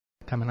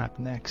Coming up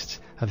next,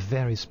 a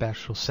very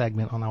special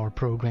segment on our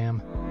program.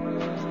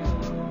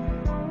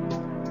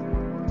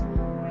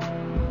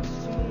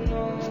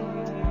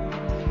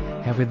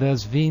 Have with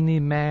us Vinny,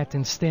 Matt,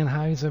 and Stan.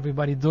 How is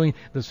everybody doing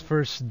this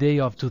first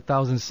day of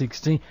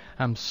 2016?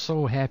 I'm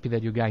so happy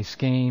that you guys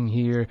came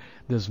here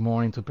this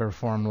morning to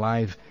perform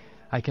live.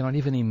 I cannot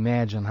even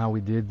imagine how we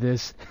did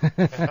this.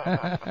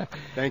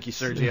 Thank you,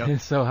 Sergio.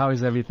 So how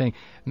is everything?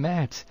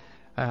 Matt,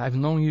 I've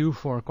known you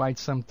for quite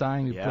some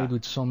time. You played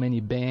with so many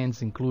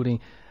bands,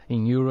 including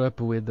in Europe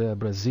with a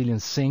Brazilian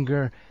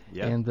singer.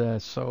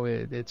 And so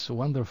it's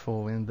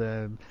wonderful. And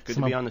good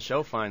to be on the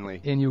show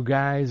finally. And you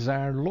guys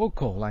are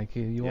local, like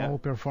you all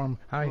perform.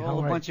 Hi, how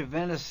are a bunch of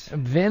Venice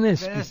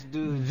dudes.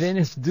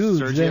 Venice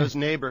dudes. Sergio's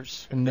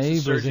neighbors.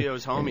 This is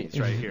Sergio's homies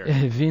right here.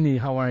 Vinny,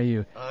 how are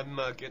you? I'm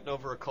getting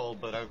over a cold,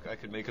 but I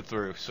could make it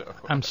through. So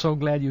I'm so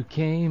glad you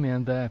came.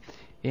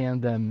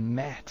 And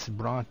Matt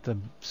brought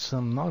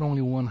some, not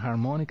only one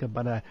harmonica,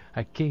 but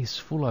a case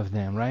full of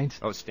them, right?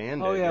 Oh,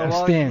 Stan. Oh, yeah.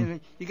 Well, Stan.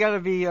 You got to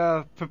be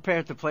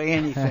prepared to play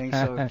anything.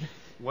 So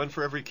one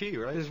for every key,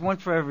 right? There's one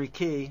for every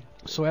key.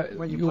 So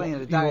when you're playing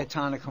a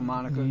diatonic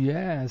harmonica.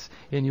 Yes,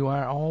 and you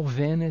are all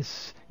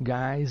Venice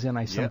guys,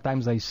 and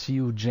sometimes I see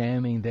you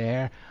jamming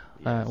there.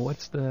 Yes.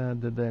 What's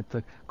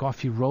the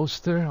coffee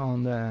roaster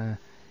on the...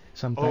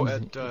 Sometimes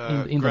at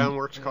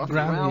Groundworks Coffee.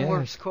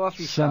 Groundworks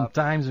Coffee Shop.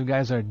 Sometimes you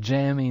guys are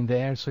jamming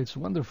there, so it's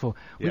wonderful.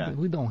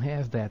 We don't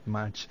have that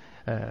much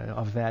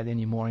of that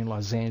anymore in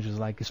Los Angeles,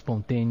 like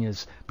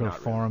spontaneous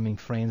performing,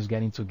 friends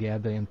getting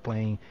together and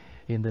playing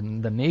in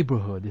the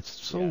neighborhood. It's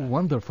so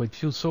wonderful. It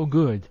feels so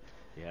good.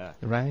 Yeah.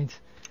 Right?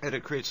 And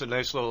it creates a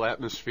nice little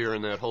atmosphere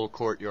in that whole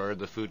courtyard,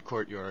 the food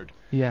courtyard.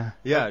 Yeah.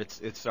 Yeah,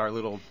 it's our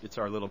little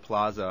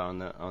plaza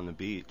on the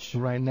beach.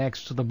 Right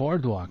next to the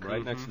boardwalk.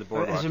 Right next to the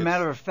boardwalk. As a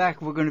matter of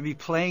fact, we're going to be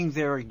playing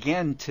there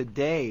again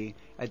today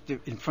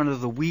in front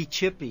of the Wee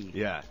Chippy.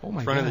 Yeah. Oh my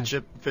in front God. of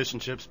the fish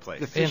and chips place.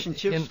 The fish and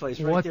chips place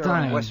right what there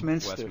time? on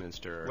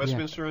Westminster.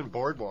 Westminster and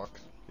Boardwalk.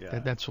 Yeah.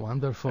 That's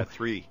wonderful. At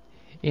 3.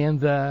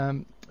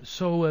 And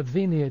so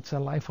Vinny, it's a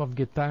life of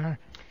guitar.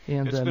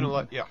 And it's been a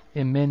lot,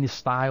 in many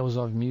styles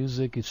of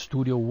music, it's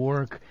studio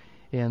work,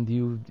 and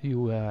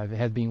you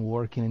have been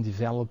working and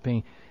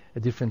developing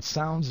different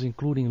sounds,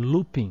 including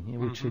looping,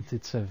 which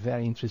it's a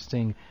very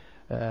interesting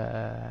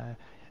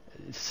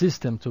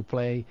system to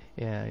play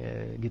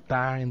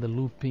guitar and the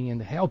looping,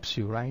 and it helps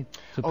you, right,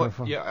 to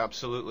perform. Yeah,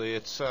 absolutely.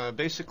 It's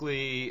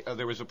basically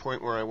there was a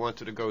point where I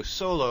wanted to go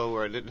solo,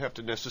 where I didn't have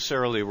to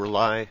necessarily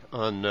rely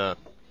on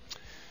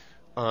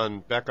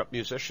backup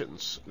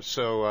musicians.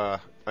 So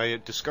I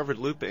had discovered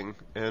looping,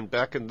 and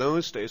back in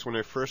those days when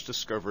I first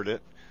discovered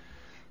it,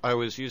 I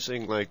was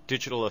using like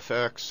digital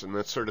effects and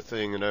that sort of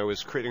thing, and I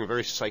was creating a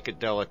very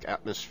psychedelic,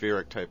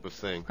 atmospheric type of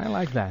thing. I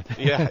like that.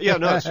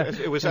 No,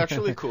 it was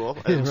actually cool.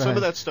 And some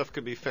of that stuff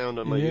can be found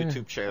on my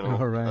YouTube channel.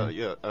 All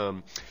right.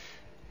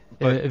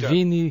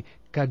 Vinny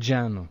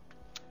Caggiano.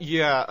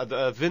 Yeah,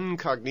 the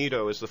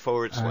Vincognito is the /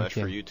 for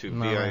YouTube,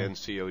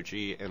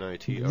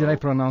 Vincognito. Did I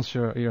pronounce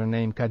your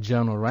name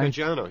Caggiano, right?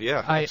 Caggiano,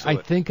 yeah. I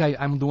think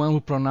I'm the one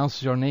who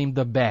pronounced your name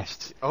the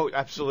best. Oh,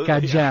 absolutely.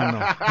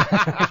 Caggiano.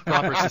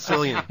 Proper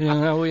Sicilian. You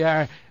know, we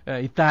are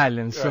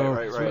Italian, so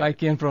I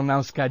can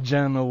pronounce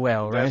Caggiano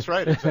well, right? That's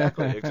right,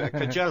 exactly.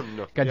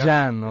 Caggiano.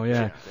 Caggiano,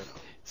 yeah.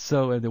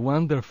 So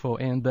wonderful.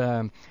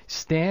 And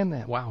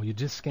Stan, wow, you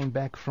just came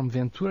back from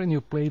Ventura and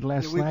you played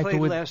last night. We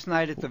played last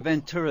night at the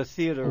Ventura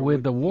Theater.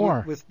 With the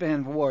War. With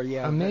band War,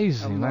 yeah.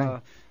 Amazing,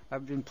 right?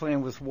 I've been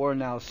playing with War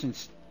now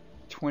since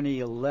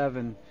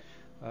 2011.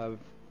 I'm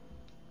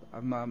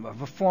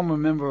a former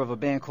member of a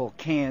band called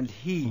Canned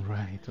Heat.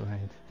 Right.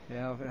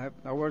 Yeah,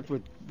 I worked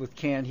with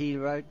Canned Heat,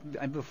 right?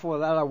 And before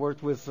that, I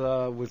worked with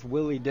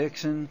Willie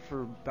Dixon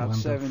for about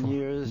 7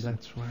 years.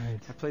 That's right.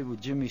 I played with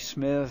Jimmy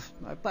Smith.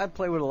 I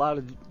played with a lot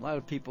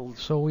of people.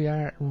 So we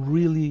are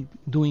really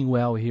doing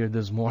well here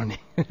this morning.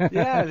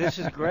 Yeah, this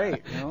is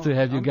great. You know? To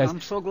have you guys.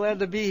 I'm so glad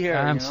to be here.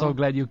 I'm so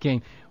glad you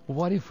came.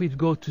 What if we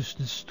go to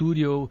the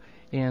studio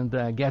and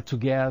get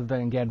together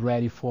and get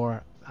ready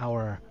for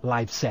our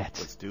live set?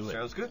 Let's do it.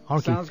 Sounds good.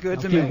 Okay. Sounds good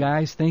to me. Okay,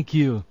 guys, thank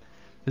you.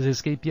 This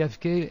is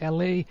KPFK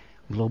LA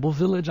Global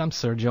Village. I'm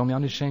Sergio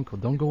Melnichenko.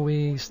 Don't go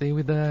away. Stay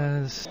with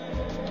us.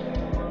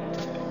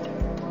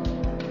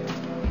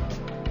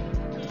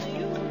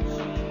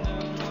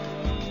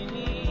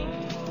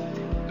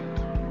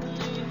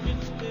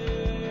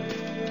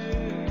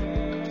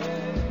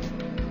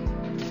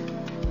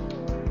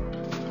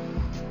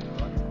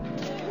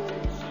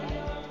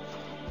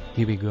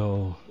 Here we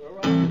go.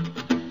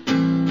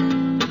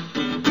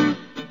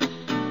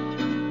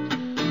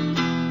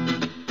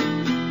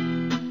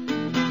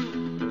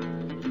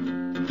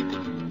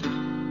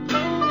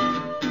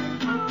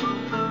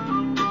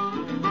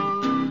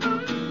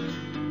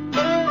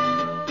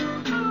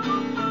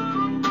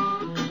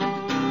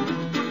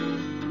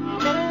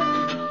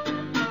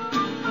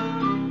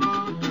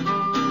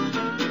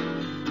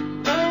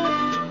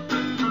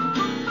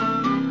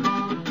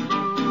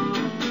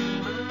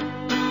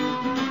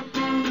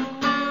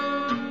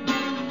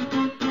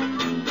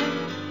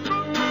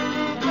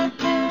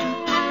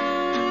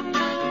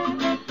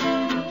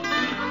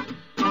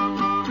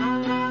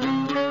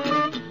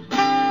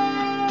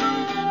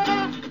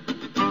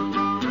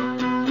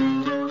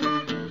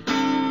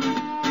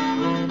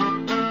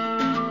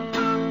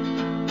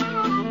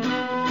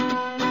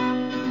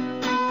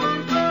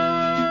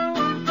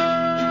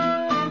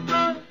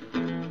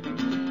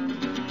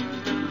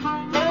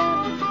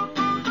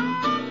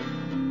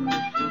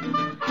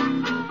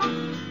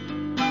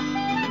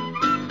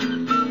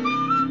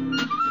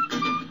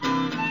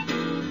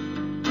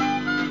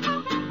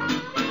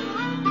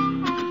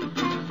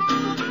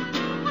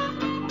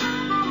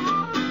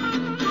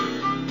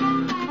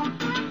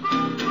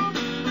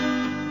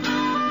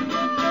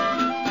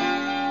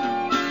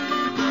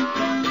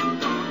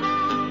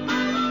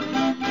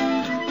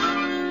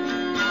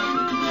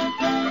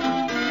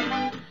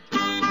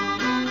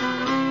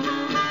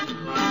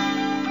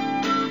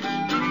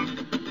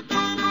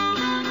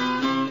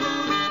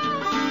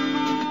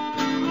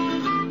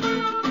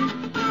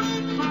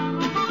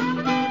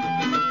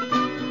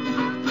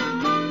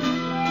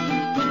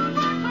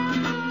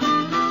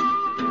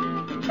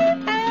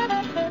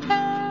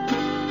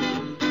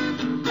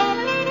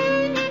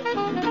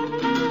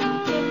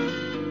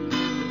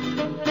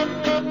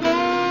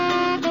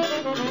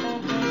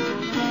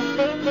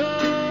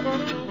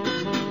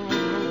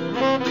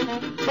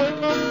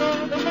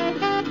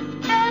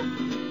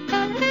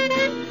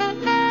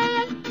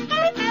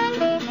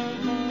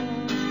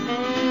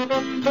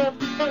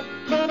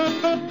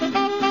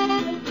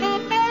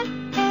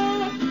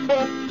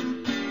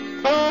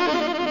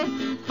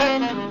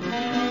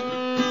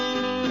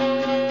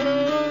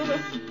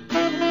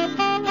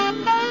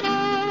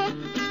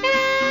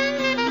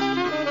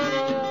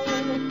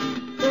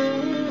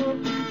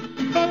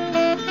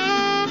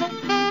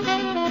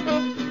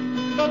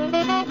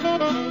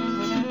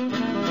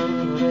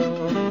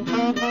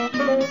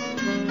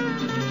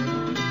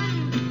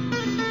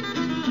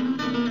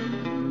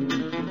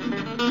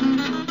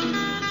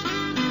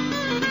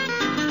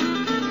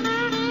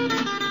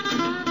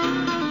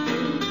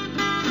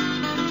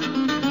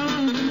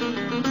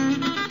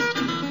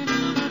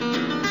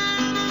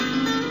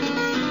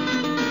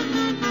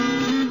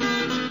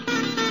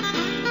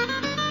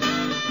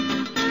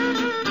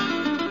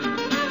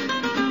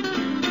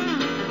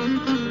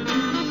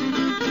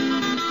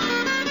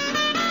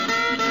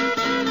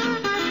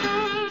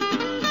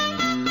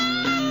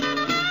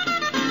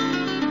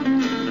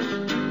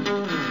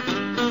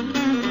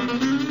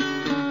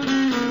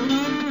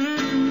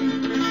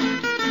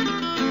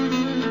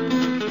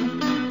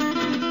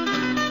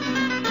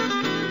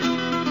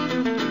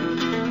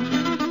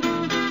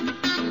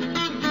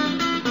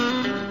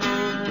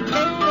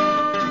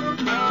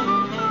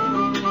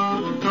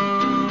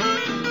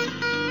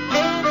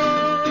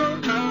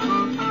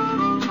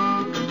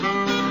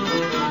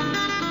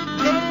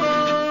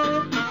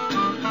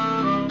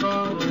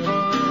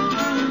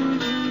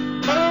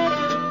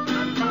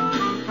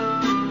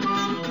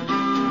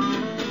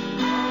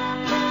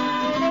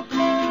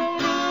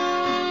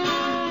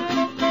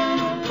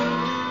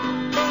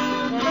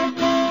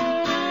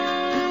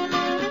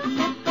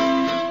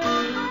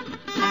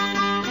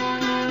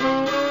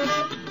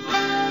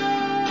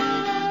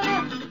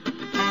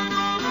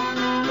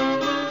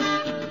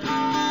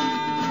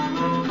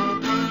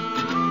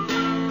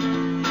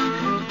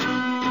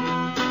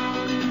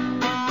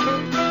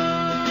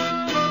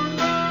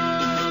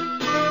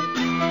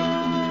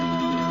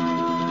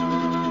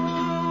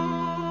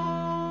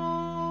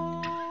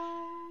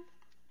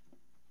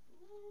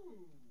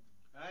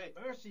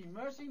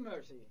 Mercy,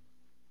 mercy.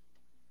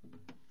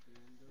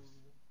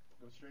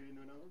 Go straight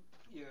into another one?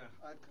 Yeah.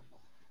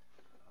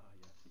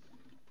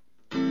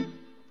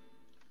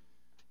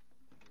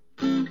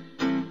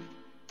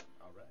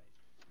 All right.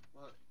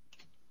 1,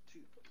 2,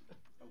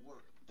 1,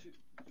 2,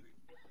 3,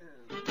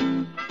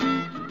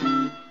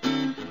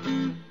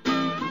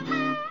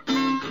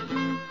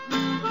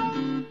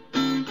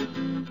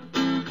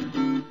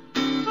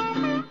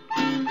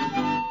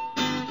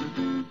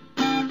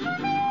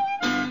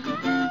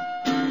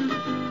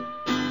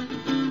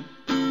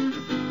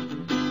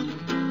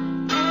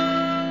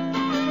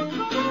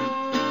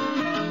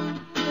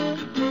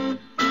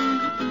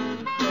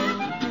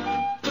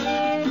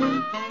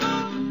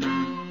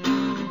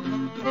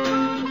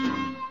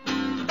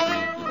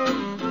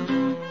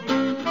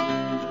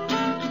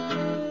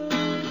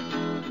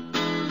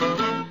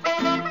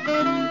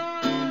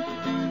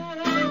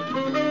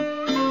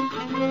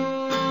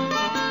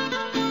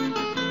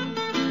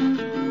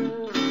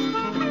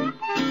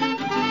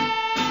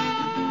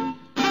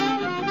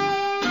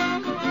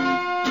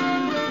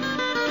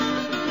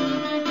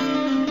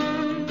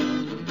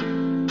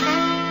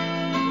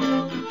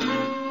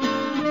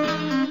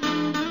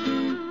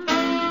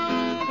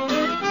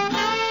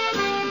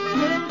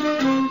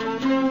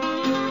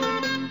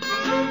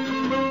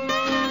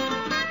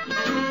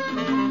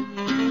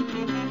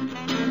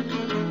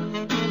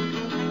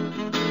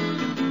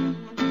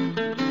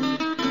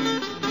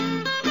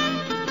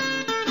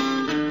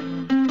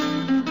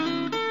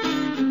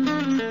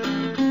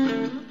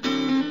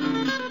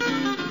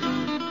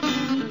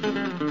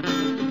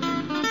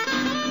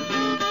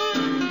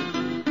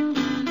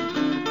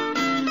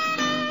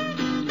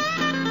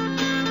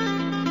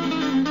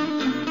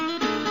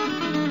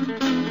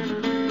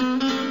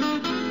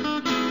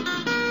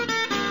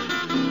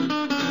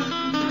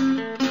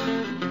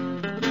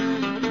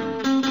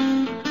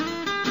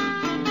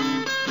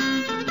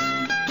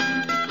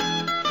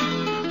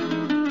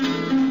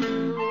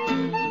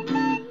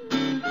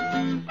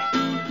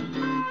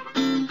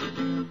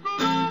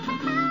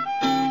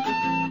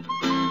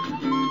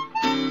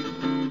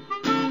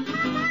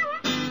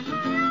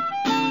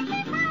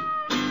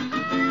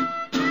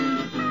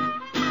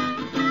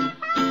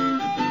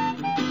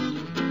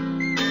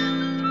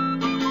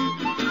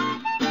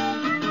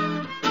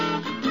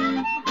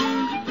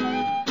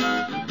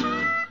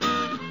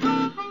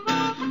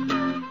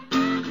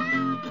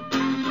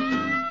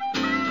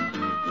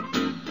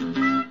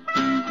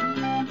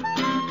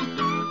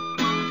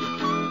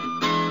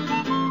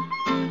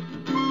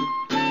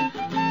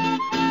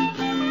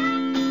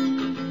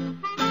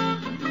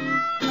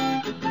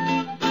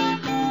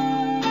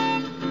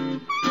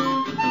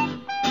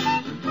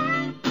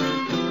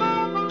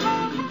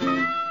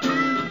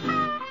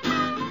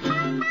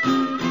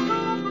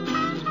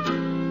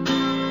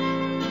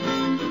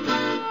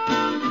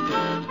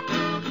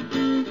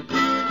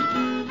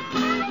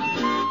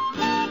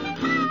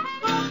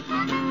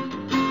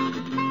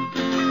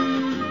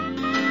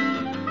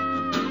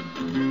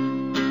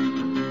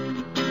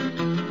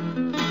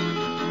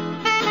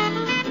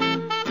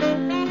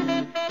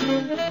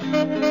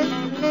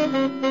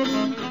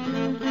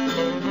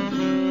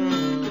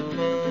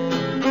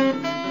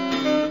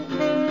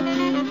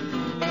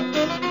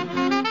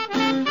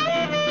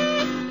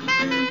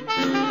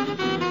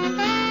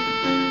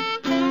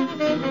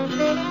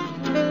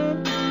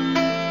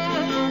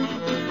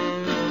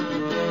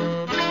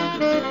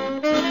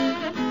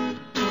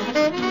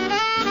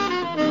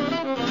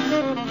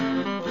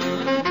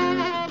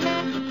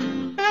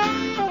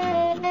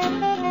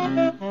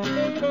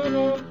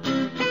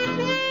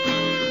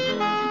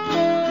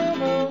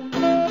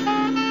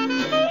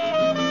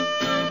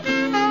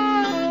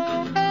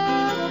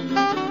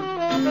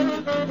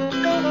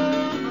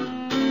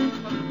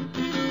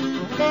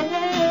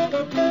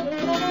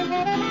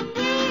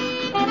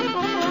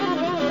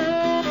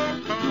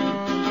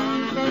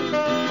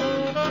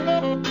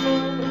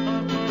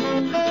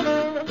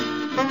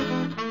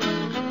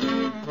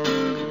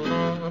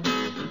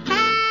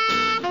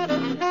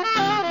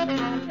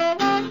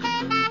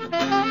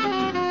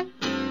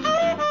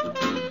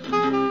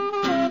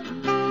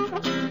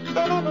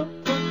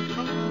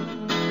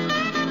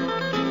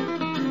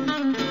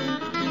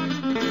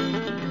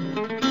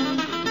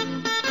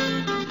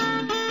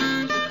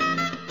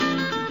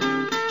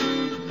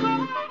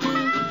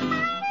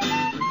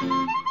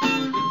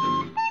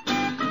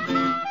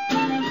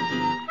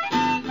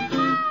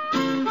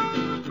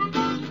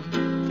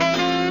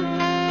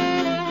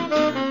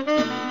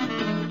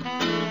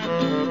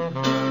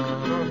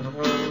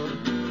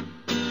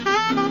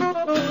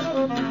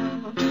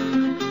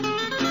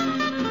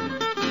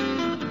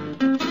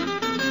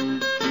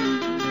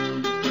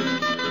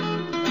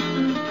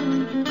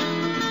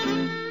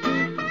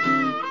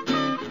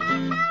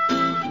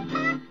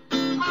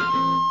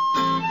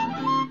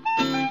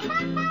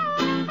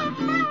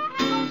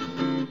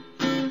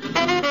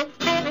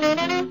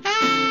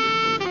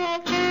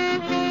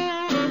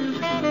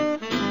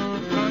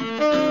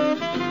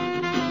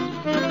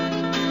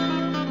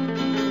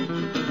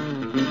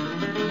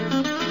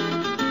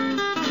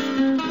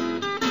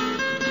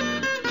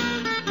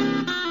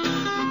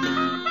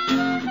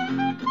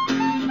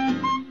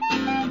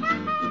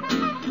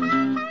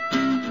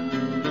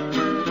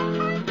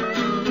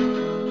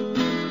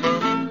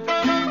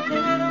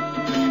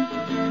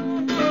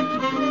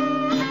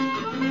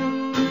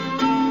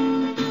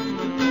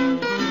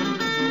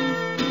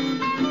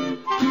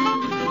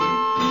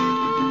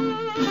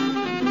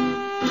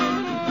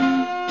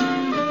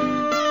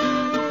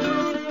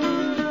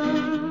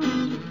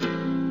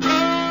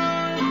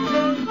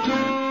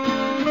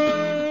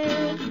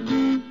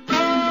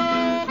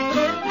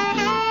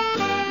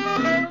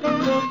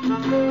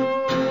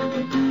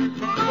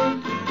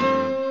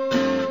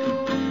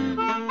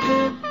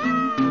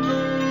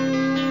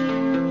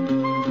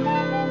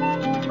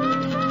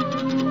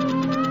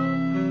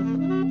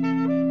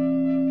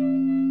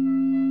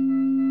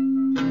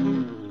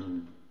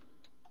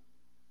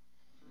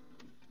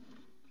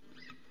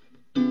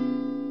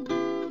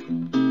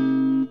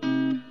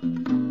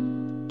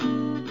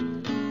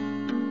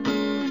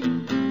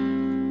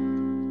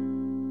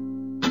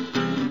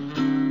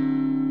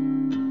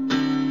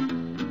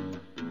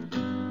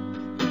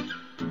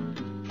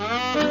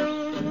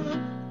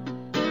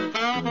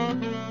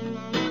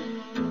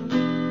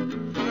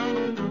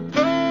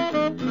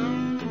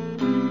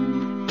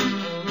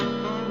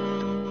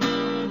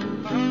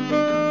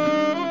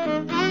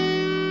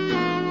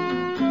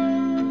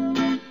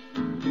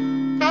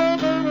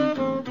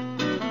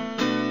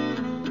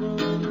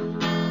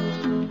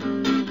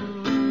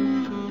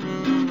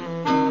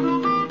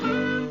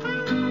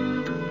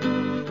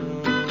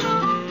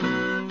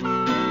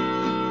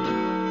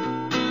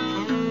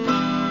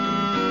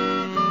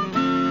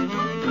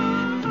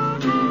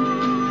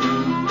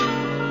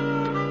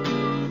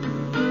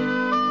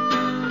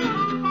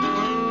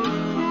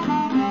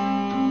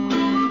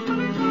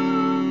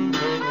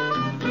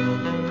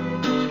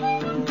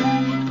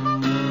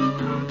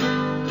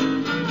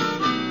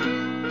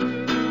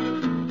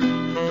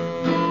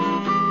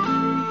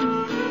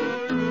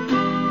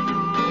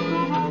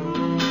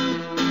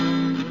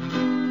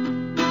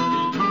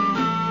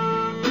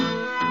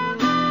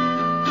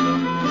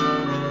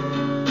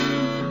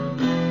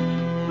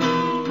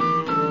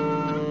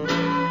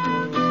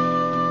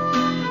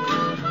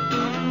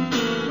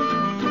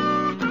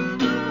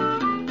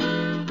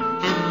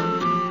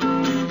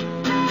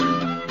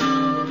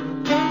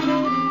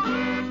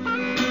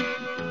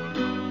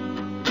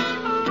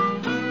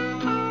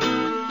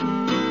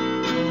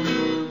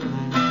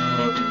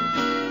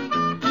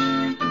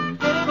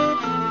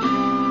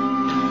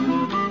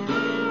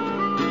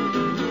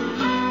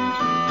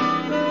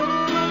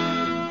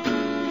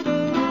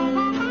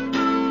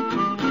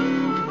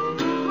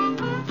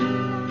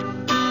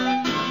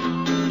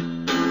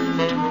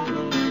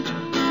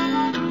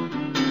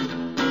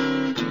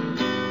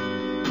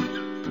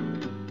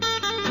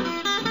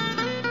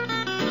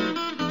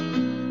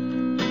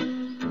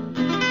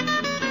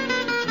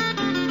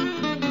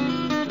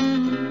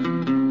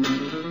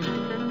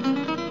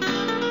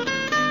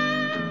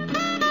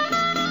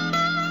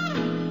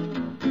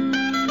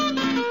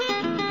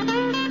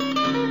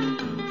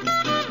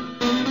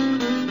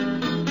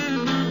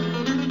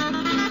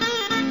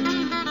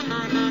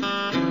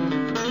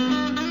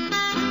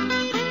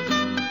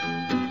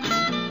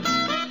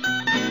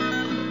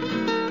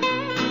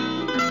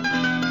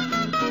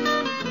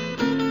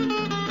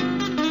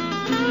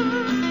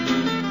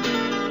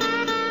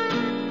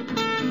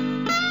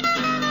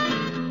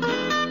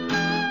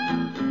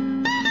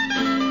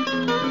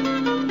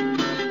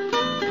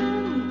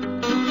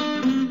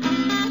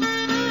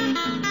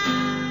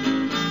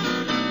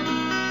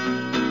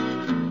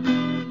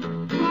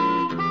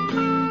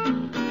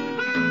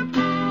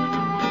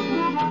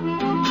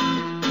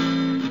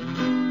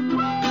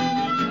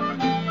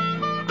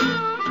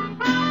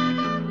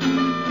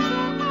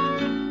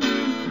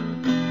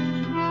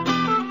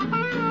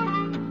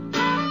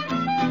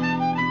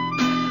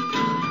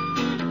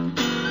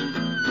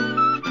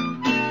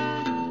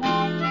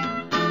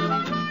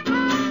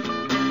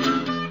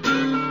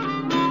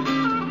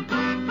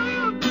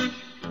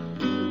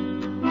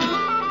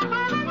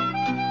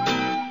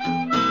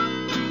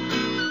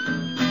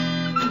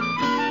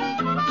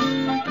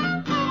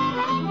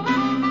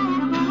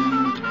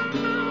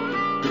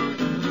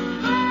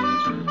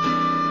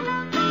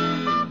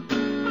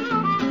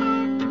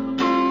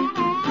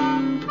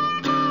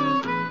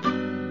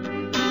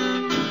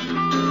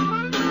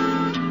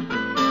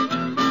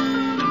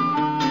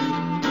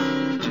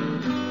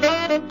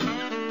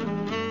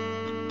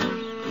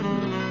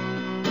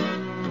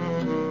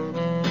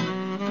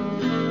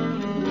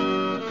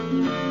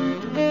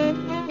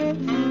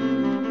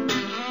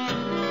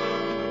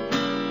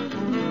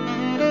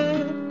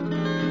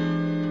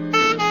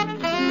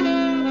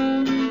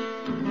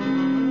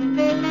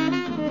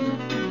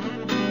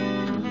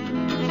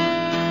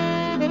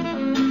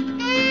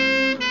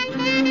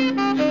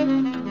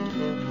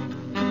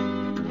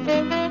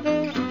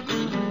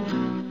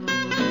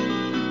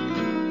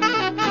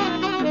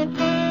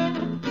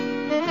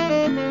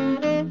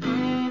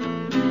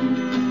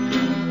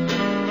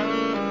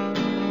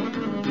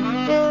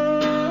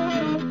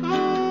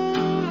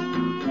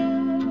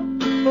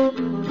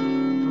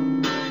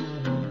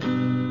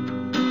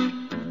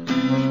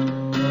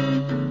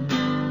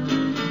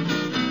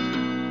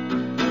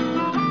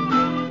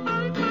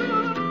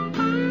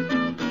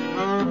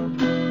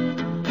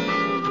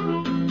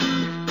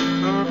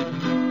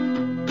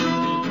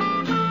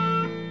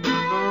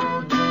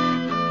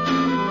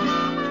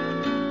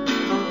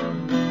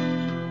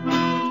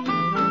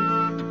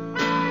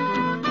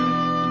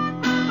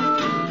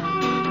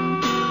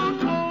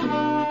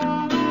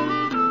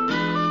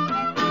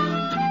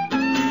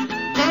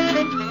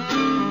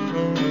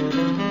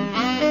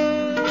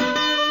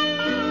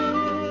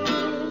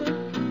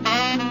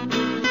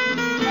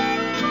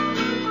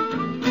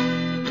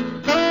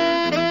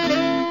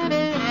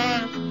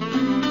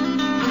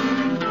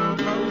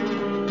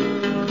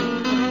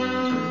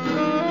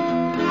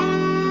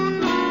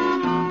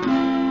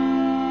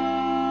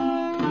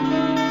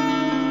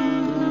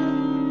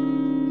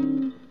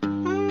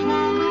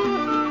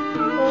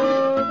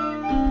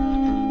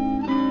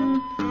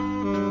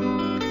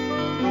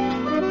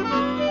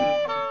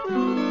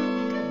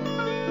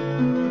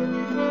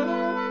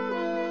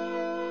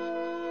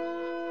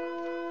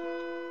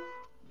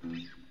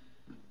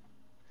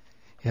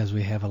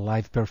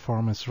 live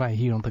performance right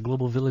here on the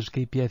Global Village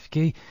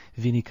KPFK.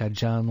 Vinny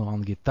Caggiano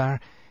on guitar,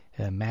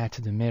 Matt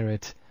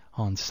Demerritt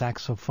on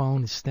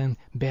saxophone, Stan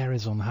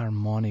Behrens on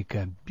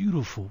harmonica.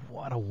 Beautiful.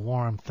 What a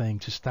warm thing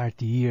to start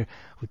the year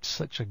with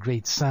such a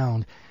great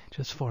sound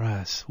just for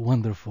us.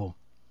 Wonderful.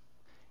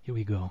 Here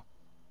we go.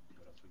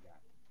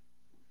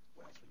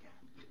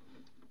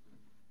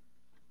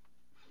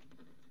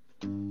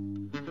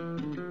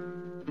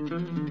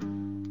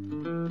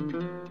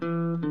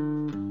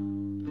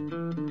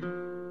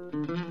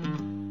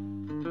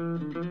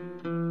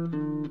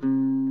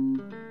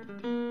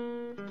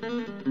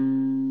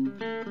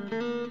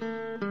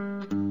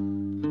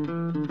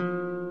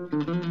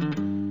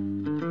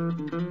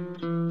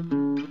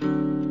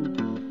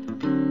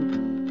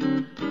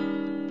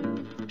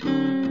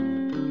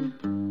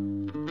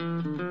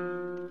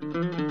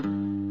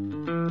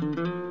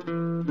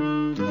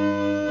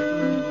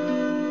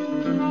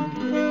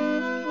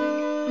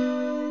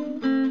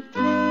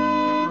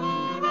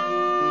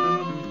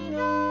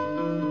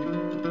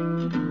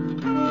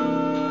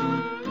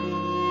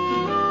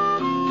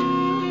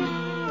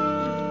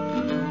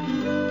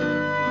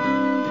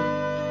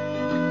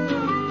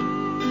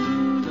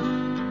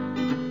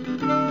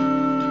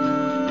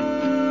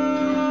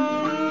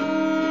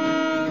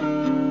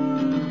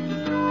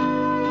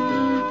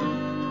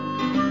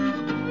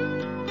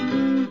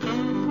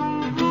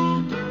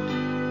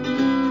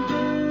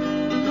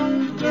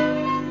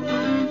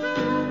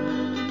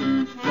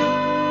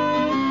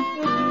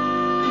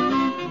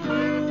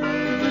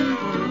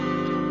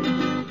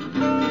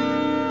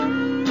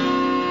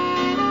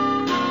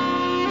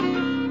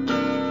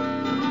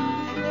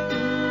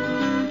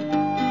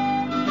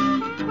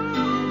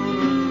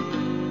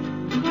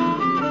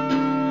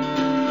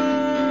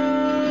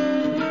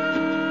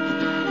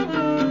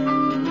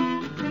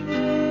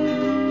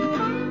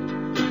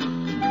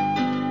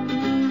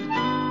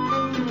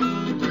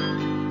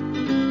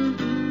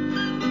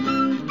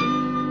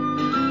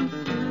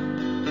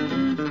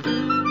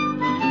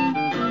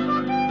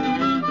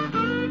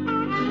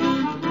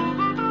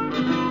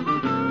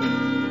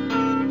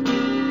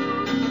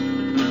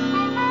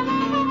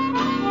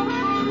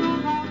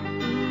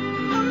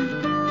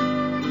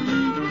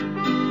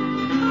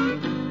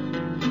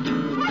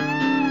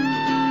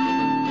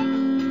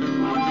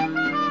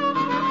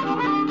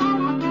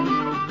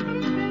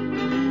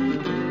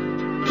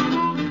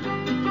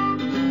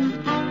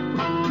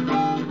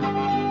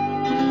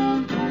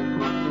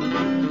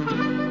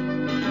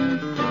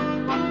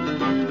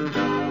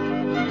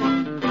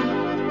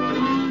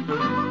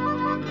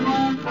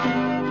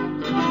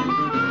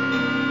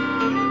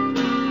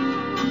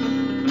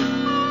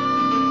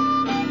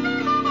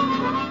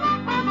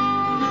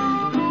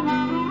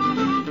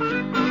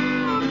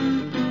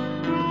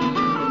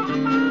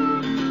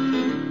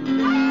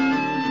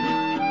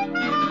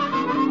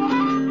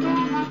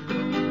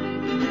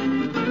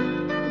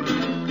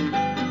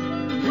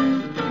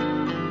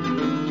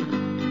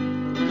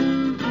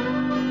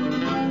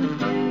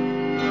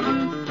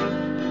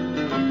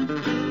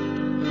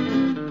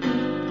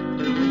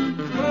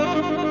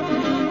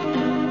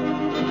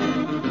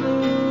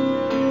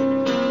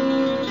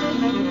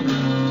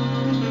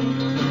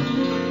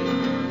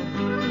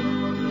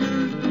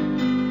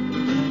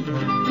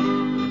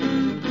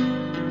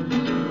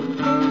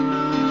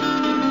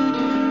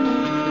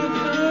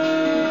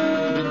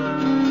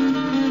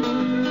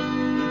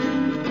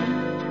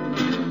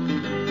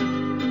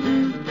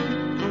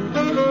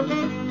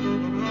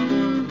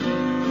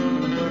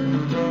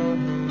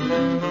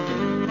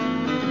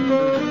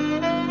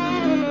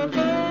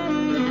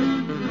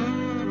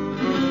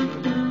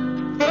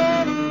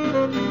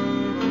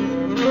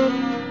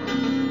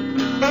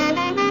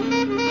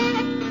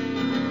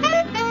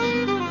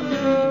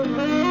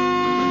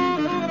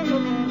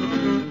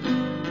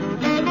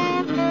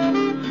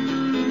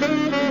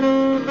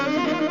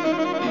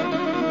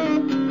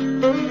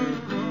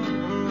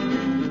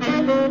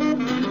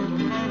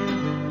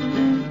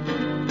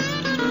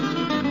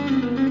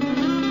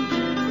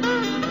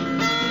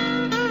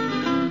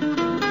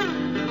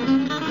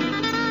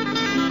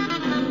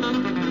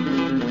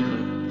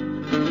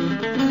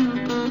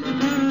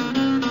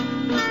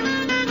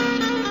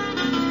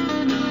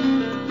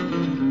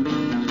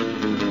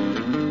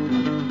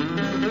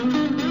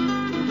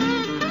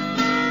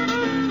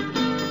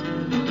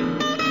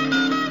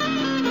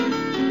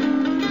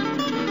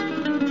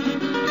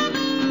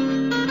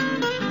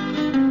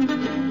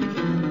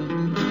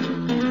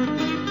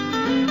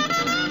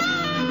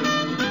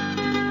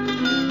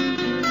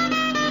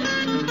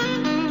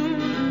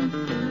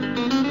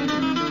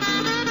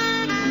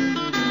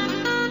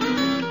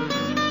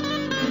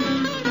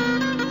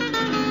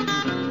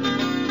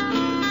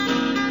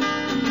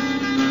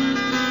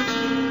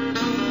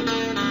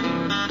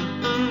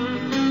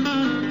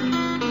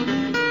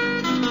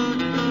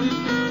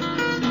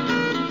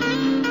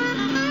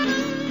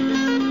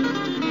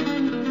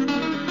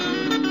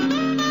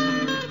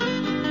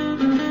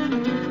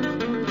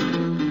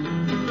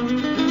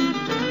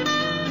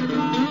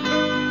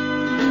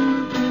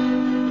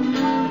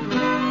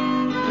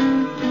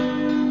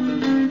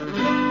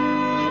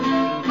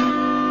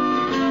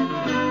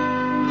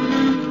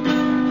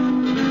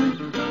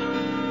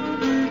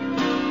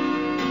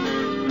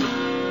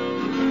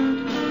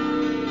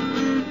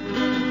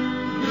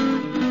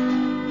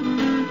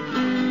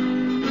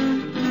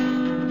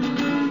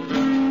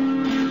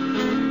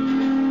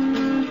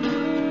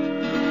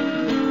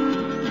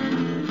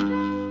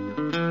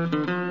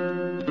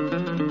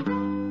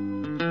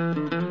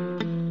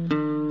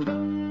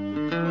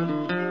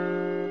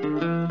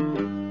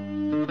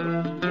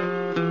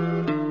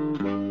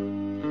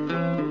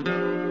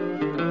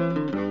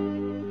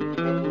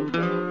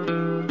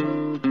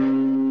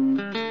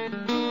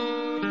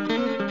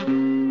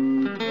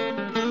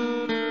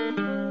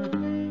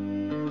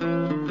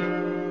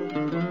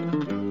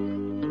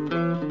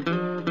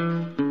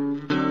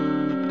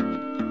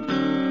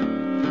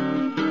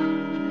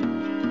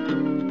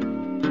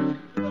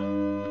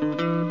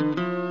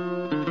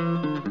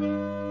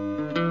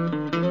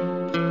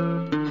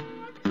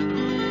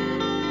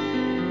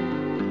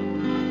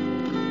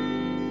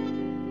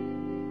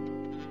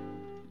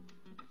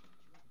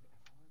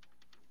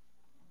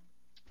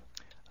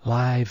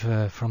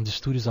 live from the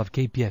studios of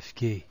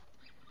KPFK.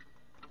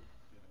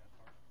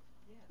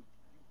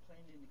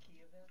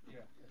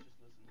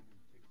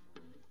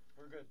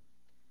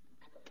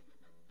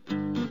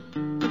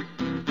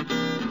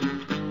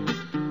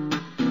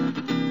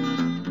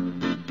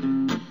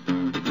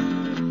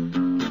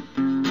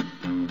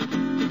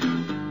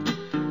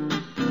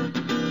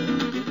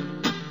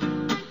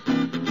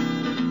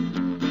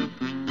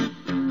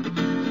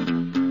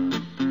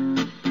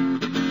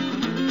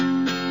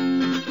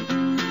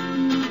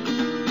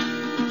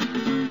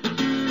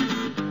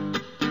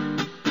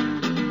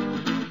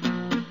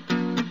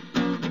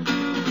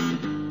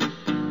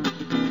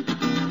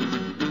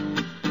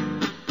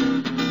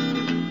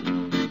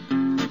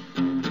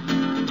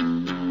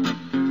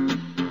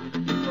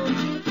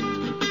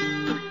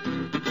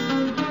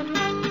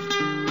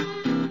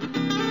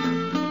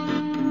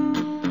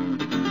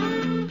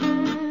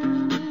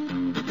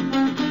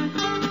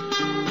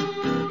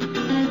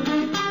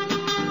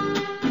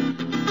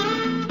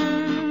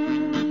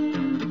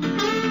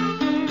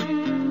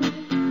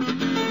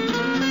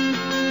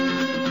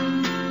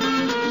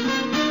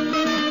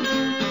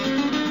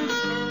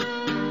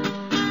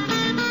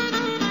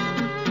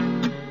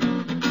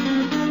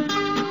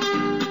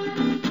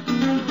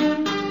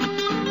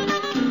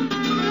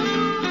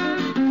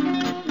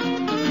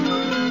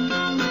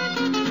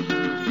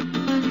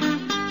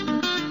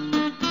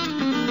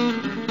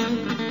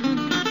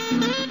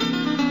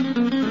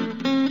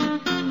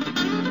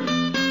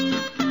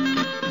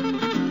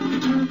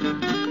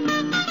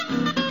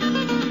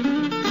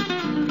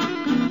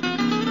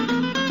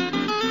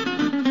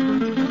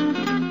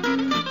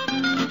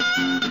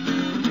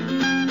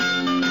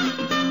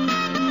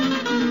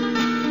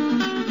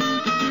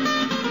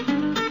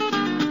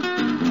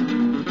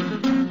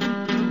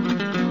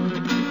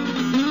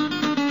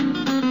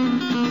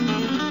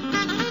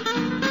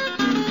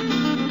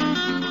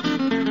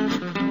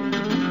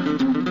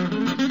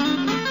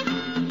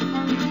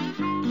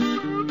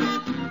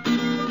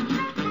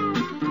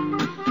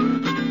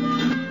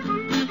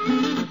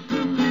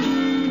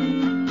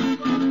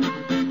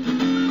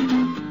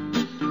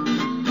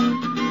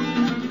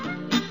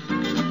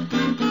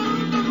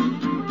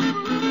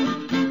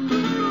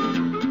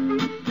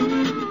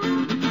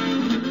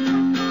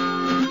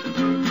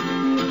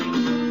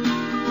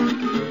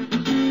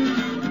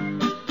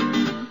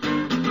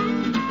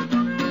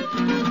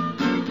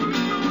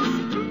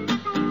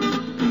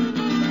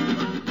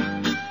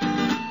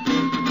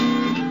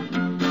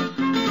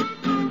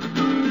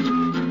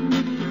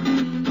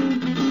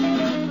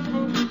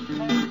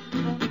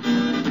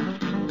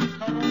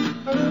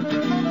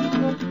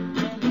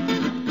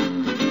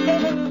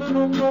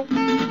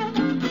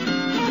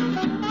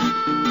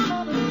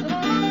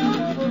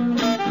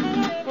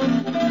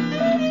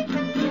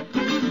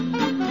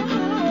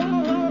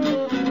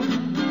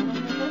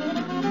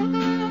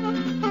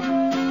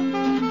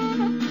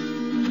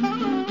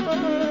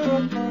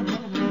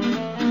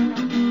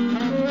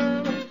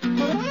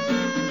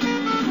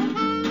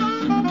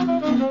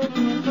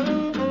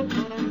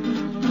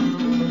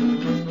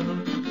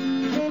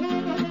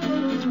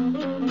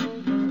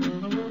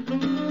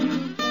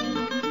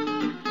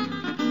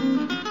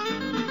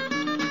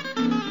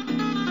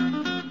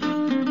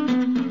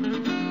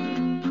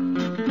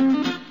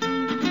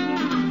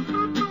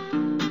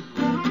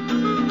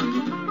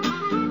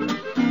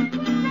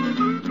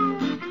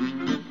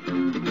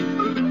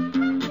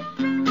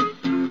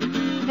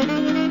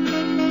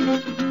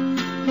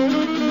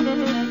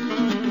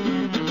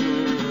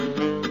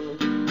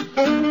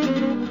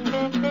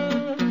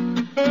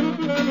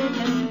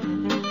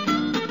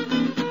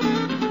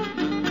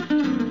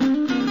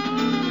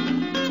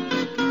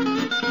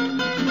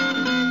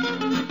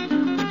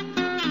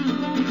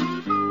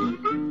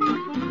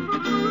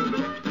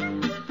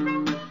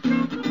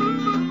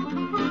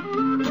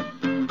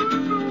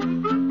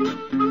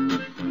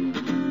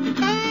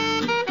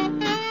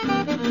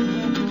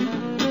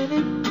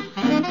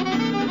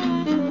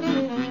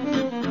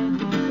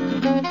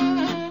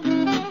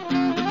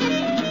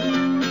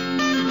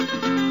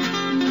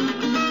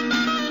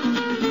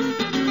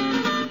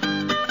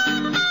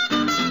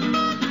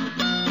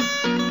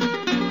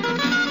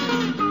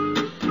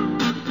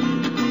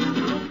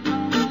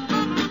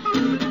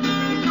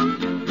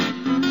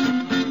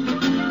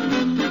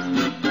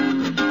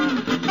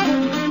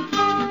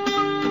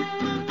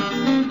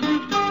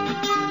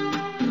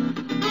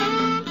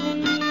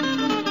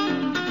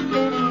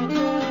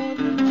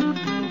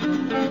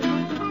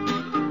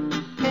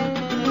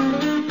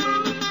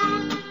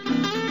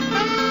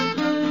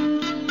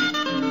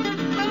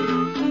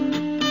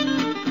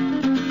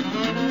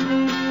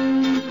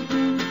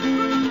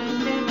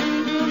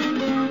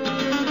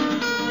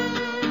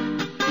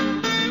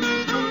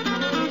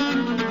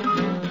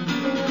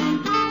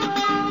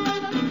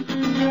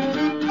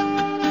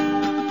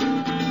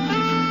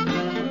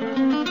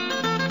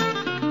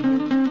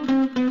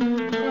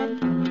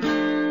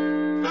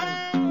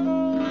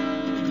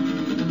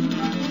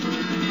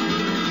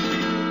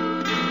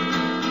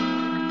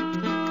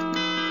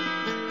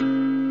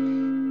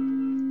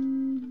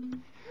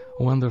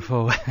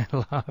 Wonderful.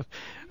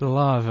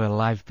 love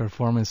live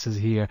performances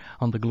here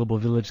on the Global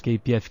Village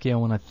KPFK. I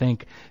want to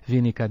thank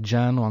Vinny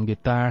Caggiano on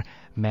guitar,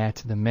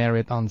 Matt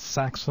Demerritt on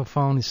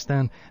saxophone,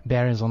 Stan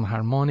Behrens on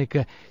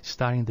harmonica,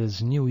 starting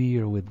this new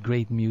year with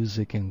great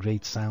music and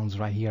great sounds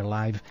right here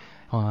live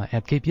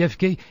at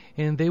KPFK.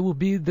 And they will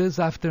be this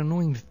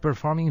afternoon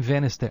performing in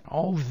Venice. They're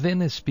all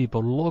Venice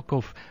people,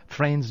 local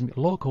friends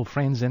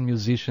and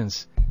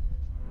musicians.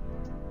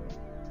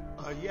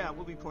 Yeah,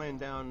 we'll be playing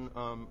down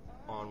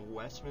on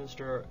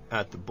Westminster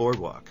at the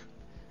Boardwalk,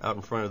 out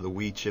in front of the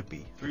Wee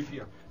Chippy. 3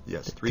 p.m.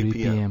 Yes, 3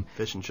 p.m.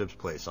 Fish and Chips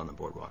Place on the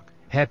Boardwalk.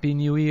 Happy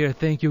New Year.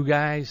 Thank you,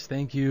 guys.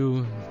 Thank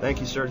you. Thank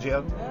you,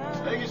 Sergio.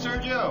 Thank you,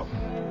 Sergio.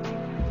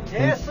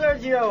 Yes,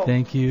 Sergio.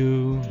 Thank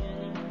you.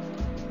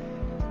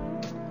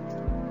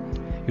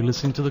 You're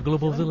listening to the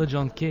Global Village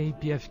on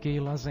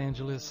KPFK Los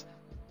Angeles.